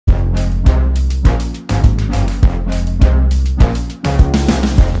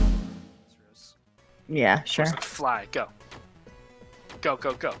Yeah, sure. Fly, go. Go,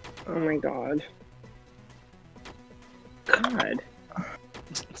 go, go. Oh my god. God.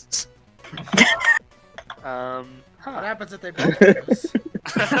 Huh. What happens if they both lose?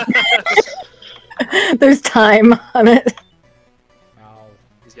 There's time on it. Oh.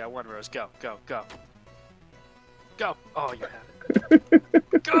 He's got one, Rose. Go, go, go. Go! Oh, you have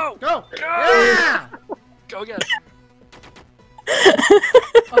it. Go! Go! Go! Yeah! Go again.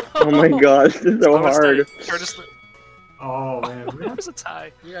 Oh my god, this is so Almost hard. there. Curtis, Oh man. that was a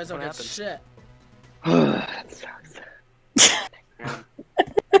tie. You guys don't What get happened? shit. That sucks.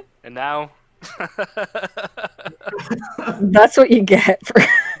 And now. That's what you get for. I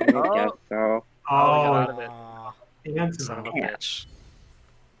guess so. Oh, we got out Oh, of it. Aw. and Son of a Yeah. bitch.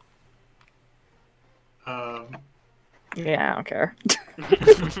 Yeah, I don't care.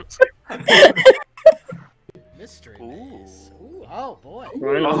 Mystery Ooh. maze. Ooh, oh boy.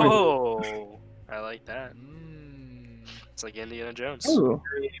 Oh, I like that. Mm. It's like Indiana Jones. Ooh.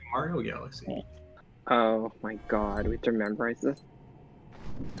 Mario Galaxy. Oh my god, we have to memorize this.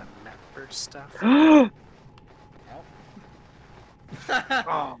 The member stuff. Oh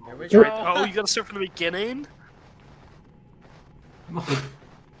Oh, Here we right. go. Oh, you gotta start from the beginning?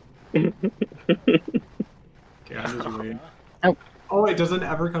 Okay, I'm just waiting. Oh. Oh wait, doesn't it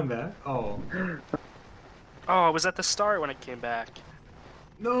ever come back? Oh. Oh, it was at the start when it came back.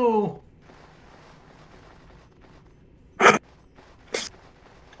 No!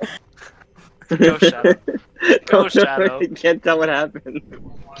 Go, Shadow. Go, Shadow. I can't tell what happened.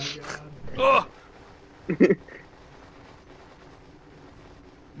 Oh my god. Oh!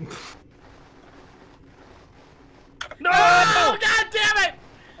 No! Oh, god damn it!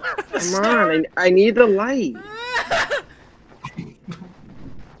 Come on, I need the light.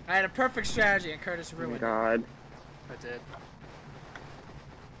 I had a perfect strategy and Curtis Oh my ruined it. god. I did.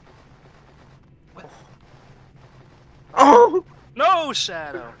 Oh! No,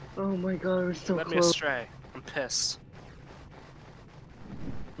 Shadow! Oh my god, we're so Led me close. astray. I'm pissed.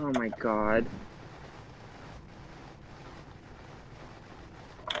 Oh my god.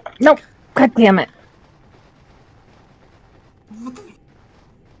 Nope. God damn it.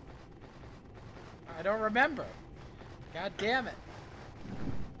 I don't remember. God damn it.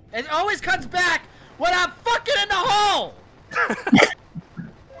 It always comes back when I'm fucking in the hole!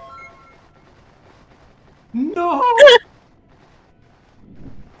 No!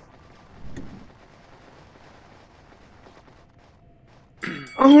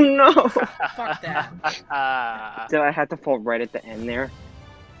 Oh no! Fuck that. I Did I have to fall right at the end there?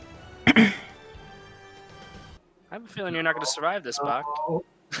 have a feeling you're not going to survive this, Buck. Oh.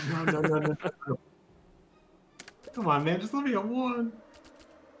 No, no, no, no, no. Come on, man, just let me get one.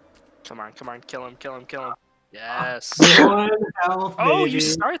 Come on, come on, kill him, kill him, kill him. Yes. One health, Oh, baby. you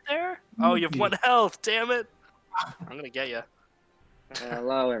start there? Oh, you have 1 health, damn it. I'm going to get you.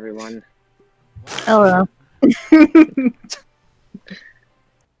 Hello, everyone. Hello.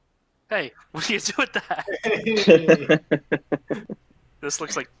 Hey, what do you do with that? Hey, This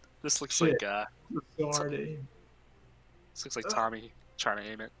looks like Shit. this so hard to aim. looks like Tommy trying to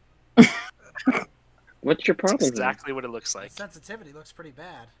aim it. What's your That's problem? exactly what it looks The like. sensitivity looks pretty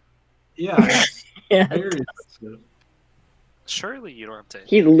bad. Yeah, it's Yeah. very sensitive. Surely you don't have to.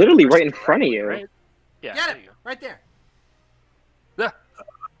 He's literally right in front of you. Right? Yeah, Get there it! you go. Right there. Yeah.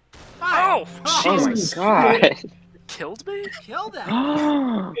 Fine. Oh, Jesus. Oh my god. Killed me? Kill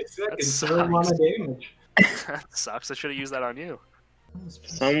that. It's sick. That It's so a lot sucks. of damage. That sucks. I should have used that on you.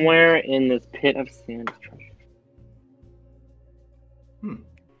 Somewhere in this pit of sand is treasure.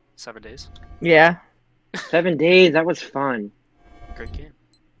 7 days. Yeah. 7 days, that was fun. Great game.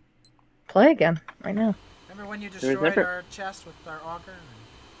 Play again right now. Remember when you was destroyed never- our chest with our auger?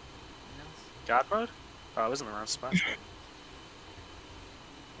 God mode? Oh, I was in the wrong spot.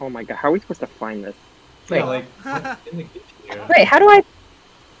 Oh my god, how are we supposed to find this? Yeah, Wait. like in the kitchen. Yeah. Wait, how do I?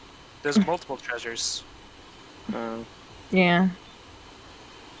 There's multiple treasures. Yeah.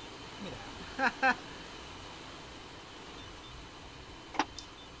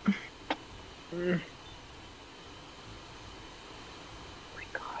 Oh my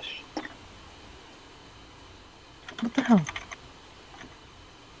gosh. What the hell?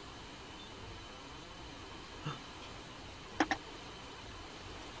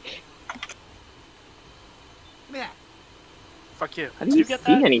 Yeah. Fuck you. How Did do you get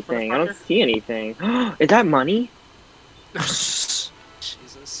see that, anything? I don't motherfucker? see anything. Is that money? Jesus.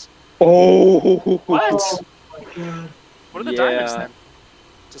 Oh! What? Oh my god. What are the Yeah. diamonds then?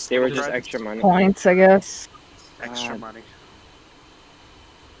 They were little just diamonds? extra money. Points, I guess. Extra God. money.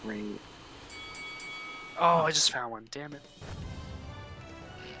 Great. Oh, I just found one. Damn it.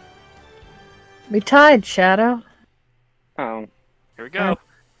 We tied, Shadow. Oh. Here we go.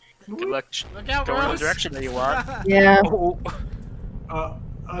 Good luck. Look out, Going in the Rose. direction that you want. Yeah. Oh.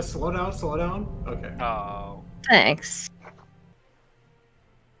 Slow down, slow down. Okay. Oh. Thanks.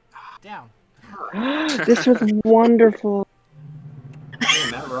 Down. This was wonderful.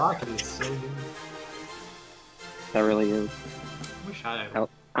 Man, that rocket is so good. That really is. Wish I had.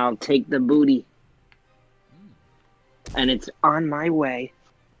 I'll take the booty. And it's on my way.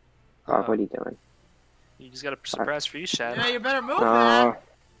 Oh, what are you doing? You just got a surprise for you, Shadow. Yeah, you better move that.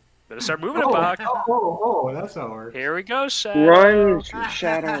 Better start moving it, Bach. Oh, that's how it works. Here we go, Shadow. Run,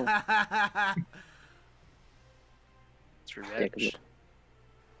 Shadow. It's revenge.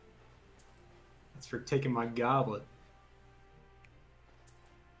 That's for taking my goblet.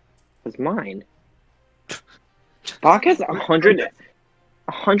 It's mine. Bach has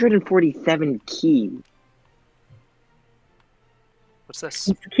 147 keys. What's this?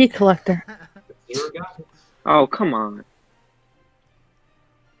 He's the key collector. Zero goblets. Oh, come on.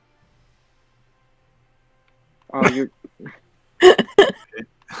 Oh, you're...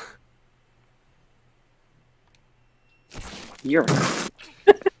 You're...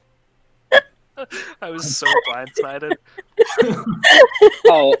 I was so blindsided.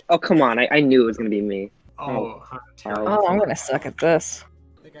 Oh, come on. I knew it was going to be me. Oh, I'm terrible. Oh, I'm gonna suck at this.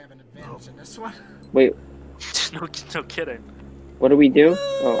 I think I have an advantage in this one. Wait, No kidding. what do we do?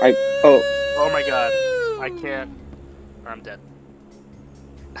 Oh my god. I can't. I'm dead.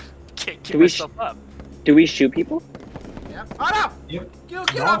 Can't get Do we myself up. Do we shoot people? Yep. Oh no! Yep.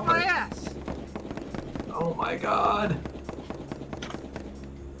 Get off my ass! Oh my god.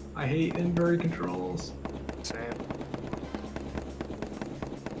 I hate inventory controls. Same.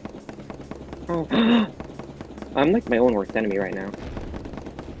 Oh. I'm like my own worst enemy right now.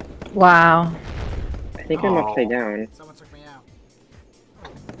 Wow. I think I'm upside down. Someone took me out.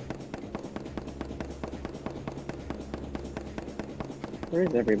 Where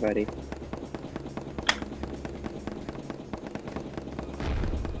is everybody?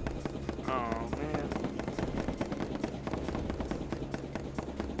 Oh man.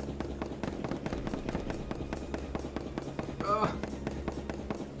 Ugh.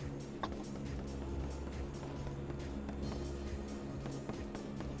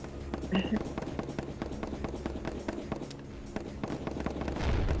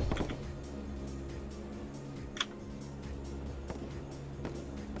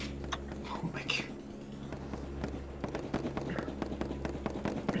 Oh my god.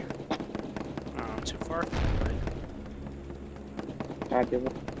 Oh, I'm too far.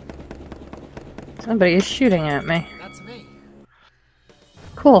 Fabulous. Somebody is shooting at me. That's me.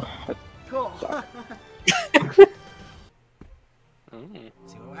 Cool. Cool. Mm.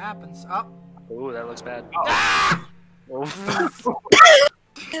 See what happens. Oh. Oh, that looks bad. Ah! Oh.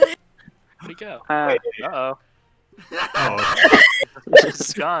 Where'd he go? Uh-oh. Oh,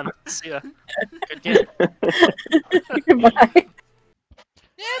 It's gone. See ya. Good game. Goodbye.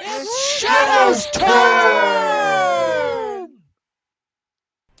 Shadow's turn!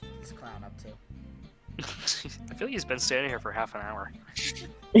 What's Clown up to? I feel like he's been standing here for half an hour.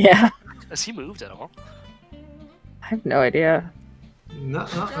 Yeah. Has he moved at all? I have no idea. no,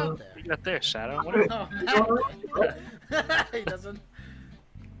 Get out What there. you got there, Shadow? What Oh, he doesn't.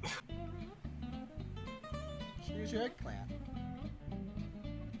 Choose your eggplant.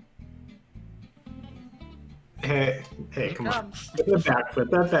 Hey, Here come it on. comes. Put that back,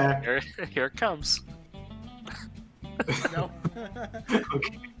 put that back. Here it comes. Nope.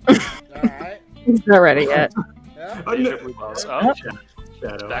 Okay. Alright. He's not ready yet. Yeah. Oh, Here's no. your blue balls. Oh,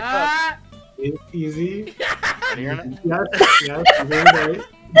 Shadow. Back Ah! Easy. ready or not? Yes, yes, you're right.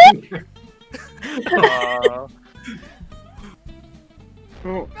 Aw.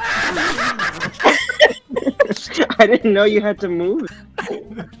 Oh. I didn't know you had to move.